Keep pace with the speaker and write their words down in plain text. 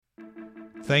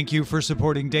Thank you for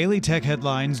supporting Daily Tech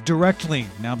Headlines directly.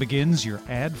 Now begins your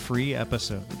ad-free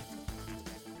episode.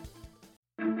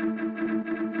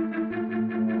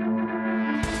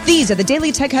 These are the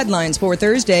Daily Tech Headlines for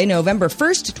Thursday, November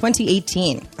 1st,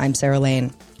 2018. I'm Sarah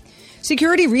Lane.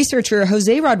 Security researcher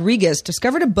Jose Rodriguez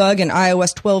discovered a bug in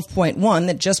iOS 12.1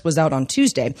 that just was out on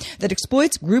Tuesday that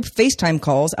exploits group FaceTime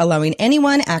calls, allowing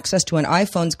anyone access to an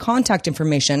iPhone's contact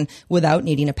information without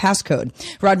needing a passcode.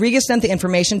 Rodriguez sent the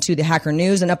information to the Hacker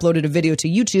News and uploaded a video to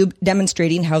YouTube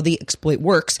demonstrating how the exploit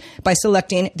works by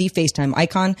selecting the FaceTime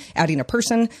icon, adding a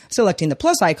person, selecting the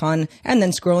plus icon, and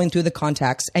then scrolling through the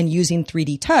contacts and using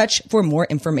 3D Touch for more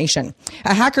information.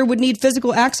 A hacker would need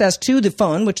physical access to the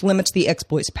phone, which limits the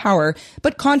exploit's power,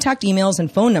 but contact emails and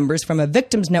phone numbers from a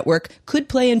victim's network could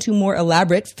play into more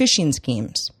elaborate phishing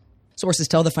schemes. Sources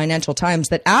tell the Financial Times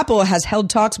that Apple has held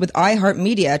talks with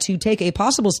iHeartMedia to take a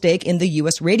possible stake in the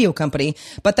U.S. radio company,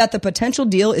 but that the potential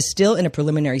deal is still in a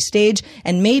preliminary stage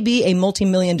and may be a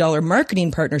multi-million-dollar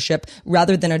marketing partnership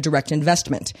rather than a direct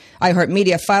investment.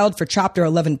 iHeartMedia filed for Chapter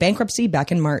 11 bankruptcy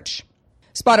back in March.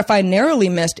 Spotify narrowly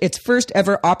missed its first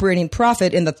ever operating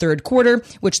profit in the third quarter,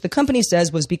 which the company says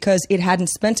was because it hadn't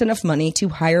spent enough money to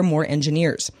hire more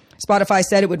engineers. Spotify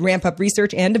said it would ramp up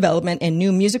research and development in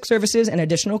new music services and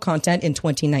additional content in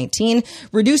 2019,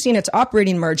 reducing its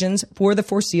operating margins for the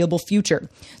foreseeable future.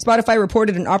 Spotify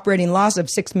reported an operating loss of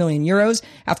 6 million euros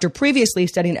after previously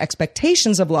setting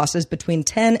expectations of losses between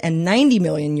 10 and 90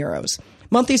 million euros.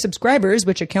 Monthly subscribers,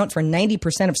 which account for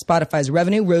 90% of Spotify's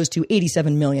revenue, rose to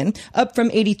 87 million, up from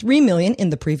 83 million in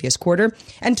the previous quarter,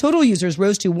 and total users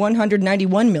rose to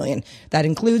 191 million. That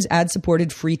includes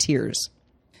ad-supported free tiers.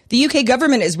 The UK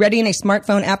government is readying a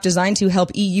smartphone app designed to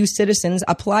help EU citizens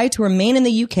apply to remain in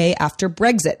the UK after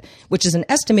Brexit, which is an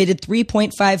estimated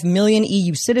 3.5 million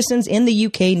EU citizens in the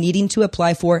UK needing to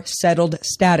apply for settled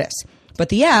status. But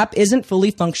the app isn't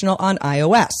fully functional on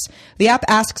iOS. The app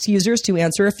asks users to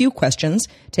answer a few questions,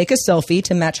 take a selfie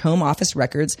to match home office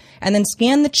records, and then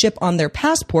scan the chip on their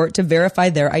passport to verify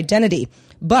their identity.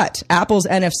 But Apple's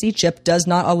NFC chip does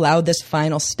not allow this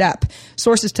final step.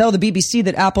 Sources tell the BBC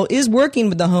that Apple is working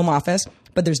with the Home Office,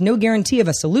 but there's no guarantee of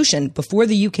a solution before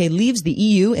the UK leaves the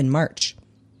EU in March.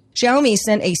 Xiaomi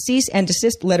sent a cease and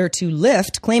desist letter to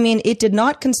Lyft, claiming it did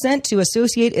not consent to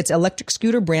associate its electric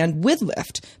scooter brand with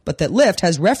Lyft, but that Lyft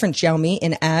has referenced Xiaomi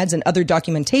in ads and other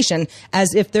documentation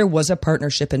as if there was a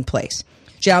partnership in place.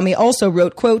 Xiaomi also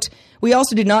wrote, quote, "We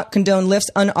also do not condone Lyft's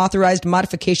unauthorized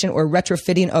modification or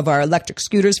retrofitting of our electric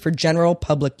scooters for general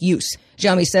public use."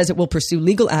 Xiaomi says it will pursue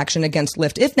legal action against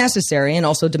Lyft if necessary and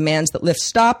also demands that Lyft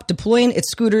stop deploying its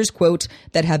scooters, quote,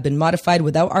 "that have been modified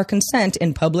without our consent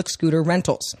in public scooter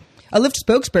rentals." A Lyft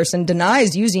spokesperson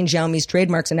denies using Xiaomi's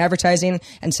trademarks in advertising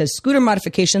and says scooter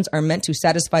modifications are meant to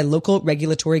satisfy local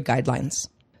regulatory guidelines.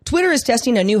 Twitter is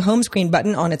testing a new home screen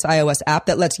button on its iOS app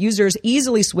that lets users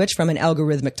easily switch from an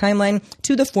algorithmic timeline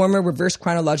to the former reverse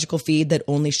chronological feed that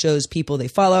only shows people they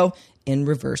follow in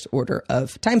reverse order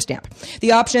of timestamp.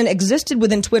 The option existed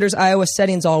within Twitter's iOS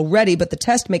settings already, but the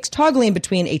test makes toggling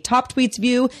between a top tweets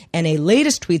view and a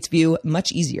latest tweets view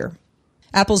much easier.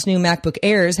 Apple's new MacBook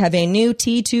Airs have a new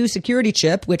T2 security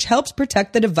chip, which helps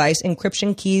protect the device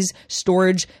encryption keys,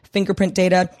 storage, fingerprint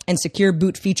data, and secure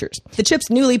boot features. The chip's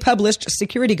newly published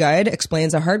security guide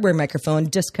explains a hardware microphone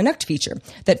disconnect feature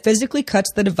that physically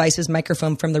cuts the device's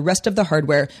microphone from the rest of the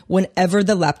hardware whenever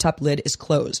the laptop lid is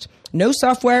closed. No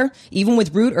software, even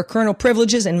with root or kernel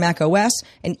privileges in macOS,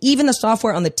 and even the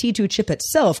software on the T2 chip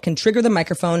itself can trigger the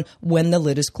microphone when the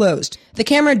lid is closed. The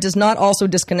camera does not also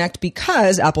disconnect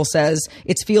because, Apple says,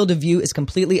 its field of view is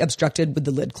completely obstructed with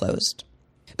the lid closed.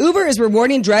 Uber is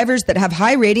rewarding drivers that have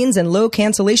high ratings and low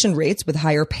cancellation rates with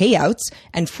higher payouts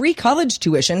and free college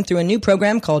tuition through a new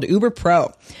program called Uber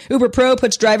Pro. Uber Pro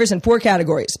puts drivers in 4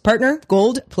 categories: Partner,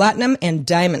 Gold, Platinum, and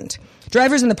Diamond.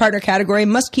 Drivers in the partner category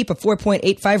must keep a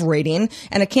 4.85 rating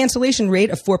and a cancellation rate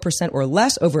of 4% or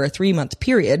less over a 3-month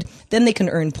period. Then they can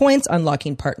earn points,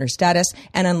 unlocking partner status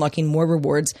and unlocking more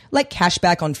rewards like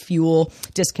cashback on fuel,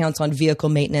 discounts on vehicle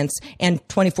maintenance, and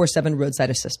 24/7 roadside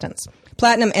assistance.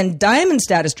 Platinum and Diamond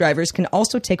status drivers can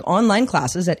also take online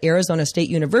classes at Arizona State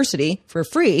University for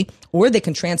free, or they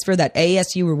can transfer that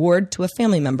ASU reward to a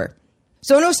family member.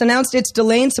 Sonos announced it's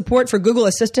delaying support for Google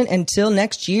Assistant until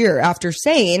next year after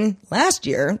saying last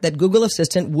year that Google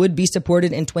Assistant would be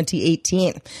supported in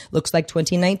 2018. Looks like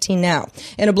 2019 now.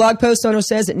 In a blog post, Sonos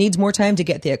says it needs more time to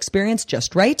get the experience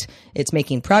just right. It's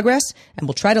making progress and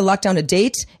will try to lock down a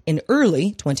date in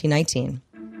early 2019.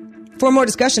 For more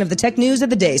discussion of the tech news of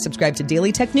the day, subscribe to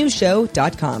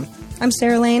dailytechnewsshow.com. I'm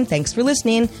Sarah Lane. Thanks for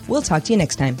listening. We'll talk to you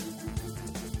next time.